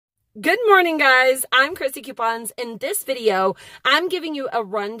Good morning, guys. I'm Christa Coupons. In this video, I'm giving you a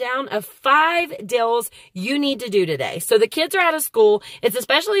rundown of 5 deals you need to do today. So the kids are out of school. It's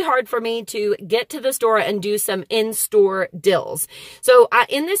especially hard for me to get to the store and do some in-store deals. So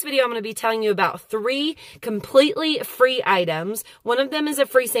in this video, I'm going to be telling you about 3 completely free items. One of them is a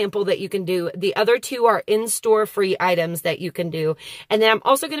free sample that you can do. The other 2 are in-store free items that you can do. And then I'm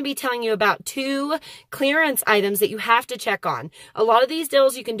also going to be telling you about 2 clearance items that you have to check on. A lot of these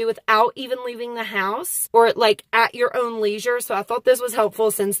deals you can do without even leaving the house or like at your own leisure. So I thought this was helpful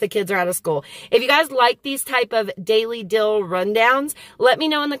since the kids are out of school. If you guys like these type of daily deal rundowns, let me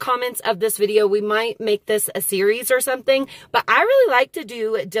know in the comments of this video. We might make this a series or something, but I really like to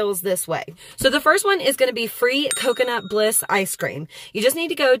do deals this way. So the first one is going to be free Coconut Bliss ice cream. You just need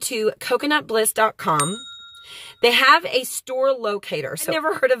to go to coconutbliss.com. They have a store locator. So I've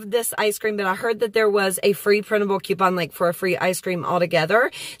never heard of this ice cream, but I heard that there was a free printable coupon like for a free ice cream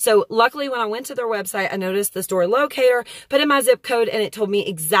altogether. So luckily when I went to their website, I noticed the store locator, put in my zip code, and it told me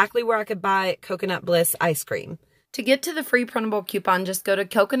exactly where I could buy Coconut Bliss ice cream. To get to the free printable coupon, just go to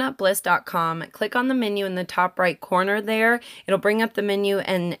coconutbliss.com, click on the menu in the top right corner there. It'll bring up the menu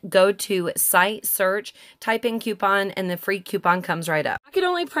and go to site search, type in coupon, and the free coupon comes right up. I could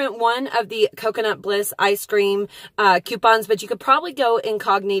only print one of the Coconut Bliss ice cream coupons, but you could probably go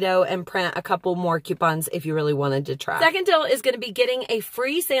incognito and print a couple more coupons if you really wanted to try. Second deal is going to be getting a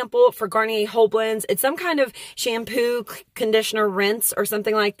free sample for Garnier Whole Blends. It's some kind of shampoo, conditioner, rinse, or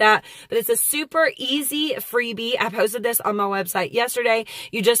something like that, but it's a super easy freebie. I posted this on my website yesterday.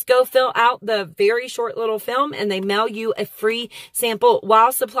 You just go fill out the very short little film and they mail you a free sample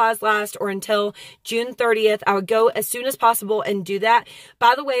while supplies last or until June 30th. I would go as soon as possible and do that.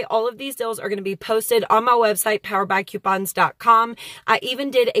 By the way, all of these deals are going to be posted on my website, poweredbycoupons.com. I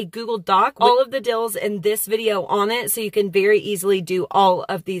even did a Google Doc, all of the deals in this video on it, so you can very easily do all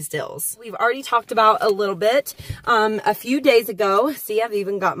of these deals. We've already talked about a little bit a few days ago. See, I've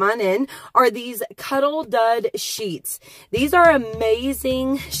even got mine in, are these Cuddle Dud sheets. These are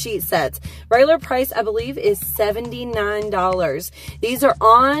amazing sheet sets. Regular price, I believe, is $79. These are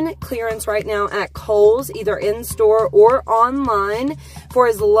on clearance right now at Kohl's, either in store or online, for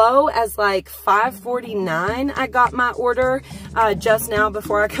as low as like $5.49. I got my order just now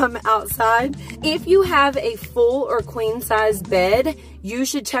before I come outside. If you have a full or queen size bed, you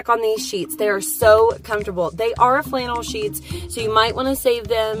should check on these sheets. They are so comfortable. They are flannel sheets, so you might want to save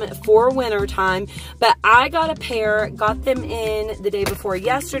them for winter time. But I got a pair, got them in the day before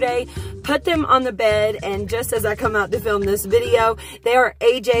yesterday, put them on the bed, and just as I come out to film this video, they are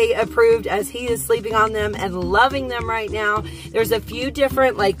AJ approved as he is sleeping on them and loving them right now. There's a few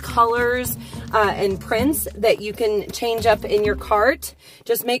different like colors and prints that you can change up in your cart.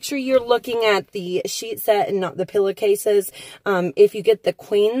 Just make sure you're looking at the sheet set and not the pillowcases. If you get the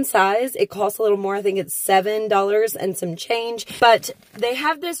queen size, it costs a little more. I think it's $7 and some change, but they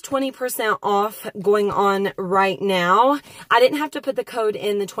have this 20% off going on right now. I didn't have to put the code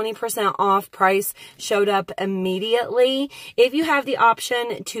in. The 20% off price showed up immediately. If you have the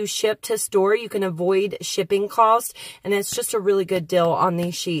option to ship to store, you can avoid shipping costs, and it's just a really good deal on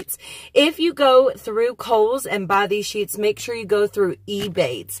these sheets. If you go through Kohl's and buy these sheets, make sure you go through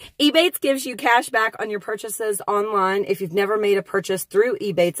Ebates. Ebates gives you cash back on your purchases online. If you've never made a purchase through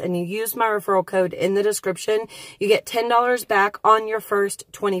Ebates and you use my referral code in the description, you get $10 back on your first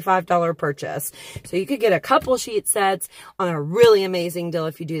 $25 purchase. So you could get a couple sheet sets on a really amazing deal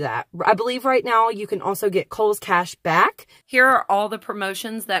if you do that. I believe right now you can also get Kohl's cash back. Here are all the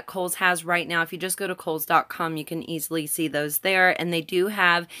promotions that Kohl's has right now. If you just go to kohls.com, you can easily see those there, and they do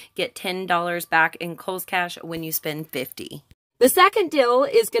have get $10 back in Kohl's cash when you spend $50. The second deal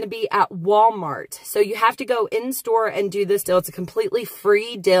is going to be at Walmart. So you have to go in store and do this deal. It's a completely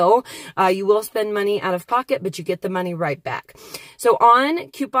free deal. You will spend money out of pocket, but you get the money right back. So on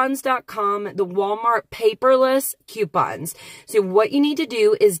coupons.com, the Walmart paperless coupons. So what you need to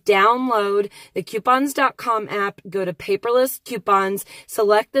do is download the coupons.com app, go to paperless coupons,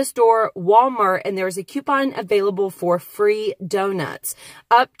 select the store Walmart, and there's a coupon available for free donuts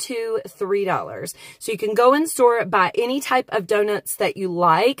up to $3. So you can go in store, buy any type of donuts that you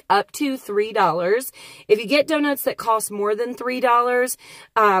like, up to $3. If you get donuts that cost more than $3,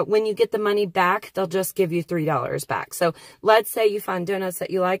 when you get the money back, they'll just give you $3 back. So let's say you find donuts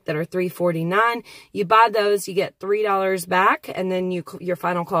that you like that are $3.49. You buy those, you get $3 back, and then your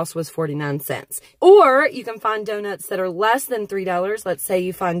final cost was 49 cents. Or you can find donuts that are less than $3. Let's say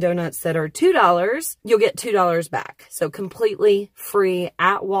you find donuts that are $2. You'll get $2 back. So completely free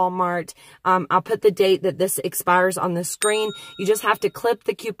at Walmart. I'll put the date that this expires on the screen. You just have to clip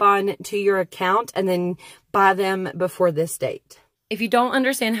the coupon to your account and then buy them before this date. If you don't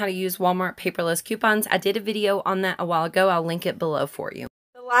understand how to use Walmart paperless coupons, I did a video on that a while ago. I'll link it below for you.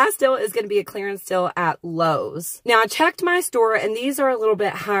 The last deal is going to be a clearance deal at Lowe's. Now, I checked my store, and these are a little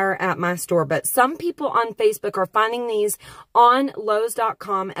bit higher at my store, but some people on Facebook are finding these on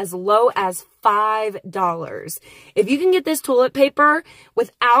Lowes.com as low as $5. If you can get this toilet paper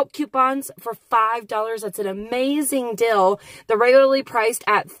without coupons for $5, that's an amazing deal. They're regularly priced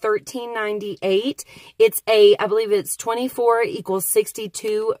at $13.98. It's I believe it's 24 equals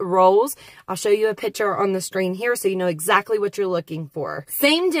 62 rolls. I'll show you a picture on the screen here so you know exactly what you're looking for.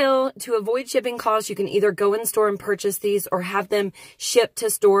 Same deal. To avoid shipping costs, you can either go in store and purchase these or have them shipped to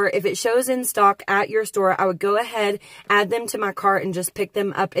store. If it shows in stock at your store, I would go ahead, add them to my cart, and just pick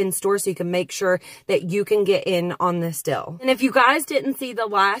them up in store so you can make sure that you can get in on this deal. And if you guys didn't see the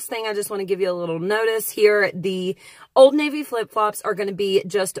last thing, I just want to give you a little notice here. The Old Navy flip-flops are going to be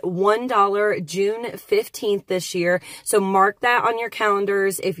just $1 June 15th this year. So mark that on your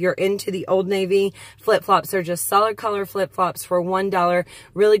calendars if you're into the Old Navy flip-flops. They're just solid color flip-flops for $1.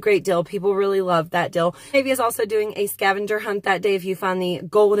 Really great deal. People really love that deal. Navy is also doing a scavenger hunt that day. If you find the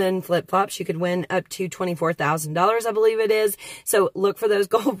golden flip-flops, you could win up to $24,000, I believe it is. So look for those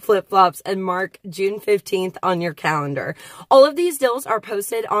gold flip-flops and mark June 15th on your calendar. All of these deals are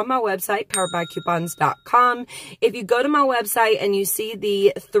posted on my website, poweredbycoupons.com. If you go to my website and you see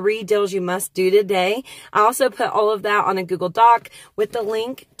the 3 deals you must do today, I also put all of that on a Google Doc with the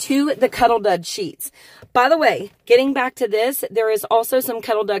link to the Cuddle Dud sheets. By the way, getting back to this, there is also some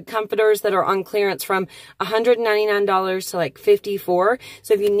Cuddle Dud comforters that are on clearance from $199 to like $54.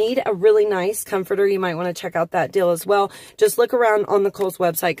 So if you need a really nice comforter, you might want to check out that deal as well. Just look around on the Kohl's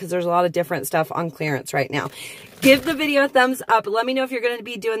website because there's a lot of different stuff on clearance right now. Give the video a thumbs up. Let me know if you're going to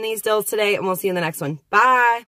be doing these deals today, and we'll see you in the next one. Bye.